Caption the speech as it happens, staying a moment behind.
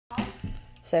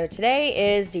So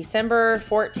today is December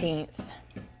 14th.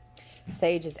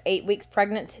 Sage is 8 weeks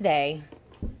pregnant today.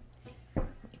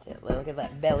 Look at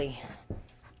that belly.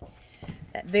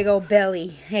 That big old belly.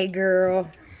 Hey, girl.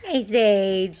 Hey,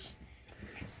 Sage.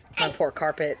 My poor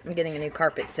carpet. I'm getting a new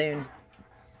carpet soon.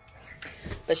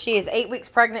 But she is 8 weeks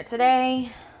pregnant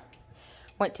today.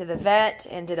 Went to the vet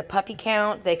and did a puppy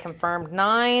count. They confirmed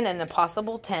 9 and a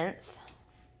possible 10th.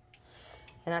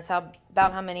 And that's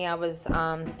about how many I was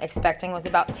expecting, was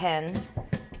about 10.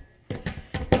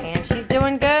 And she's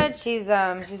doing good. She's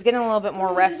getting a little bit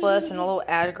more restless and a little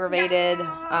aggravated.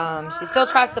 She still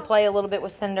tries to play a little bit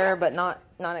with Cinder, but not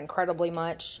incredibly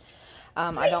much.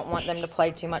 I don't want them to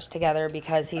play too much together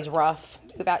because he's rough.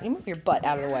 You move your butt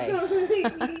out of the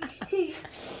way.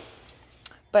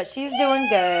 But she's doing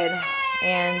good.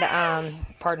 And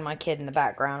pardon my kid in the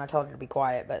background. I told her to be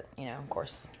quiet, but you know, of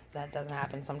course, that doesn't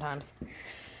happen sometimes.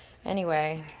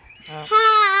 Anyway.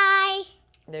 Hi.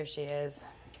 There she is.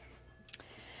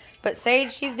 But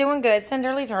Sage, she's doing good.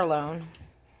 Cinder, leave her alone.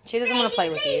 She doesn't want to play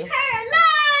with you. Leave her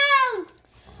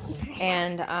alone.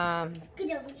 And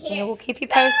you know, we'll keep you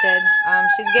posted.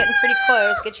 She's getting pretty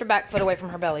close. Get your back foot away from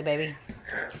her belly, baby.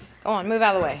 Go on, move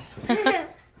out of the way.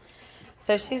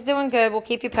 So she's doing good. We'll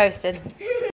keep you posted.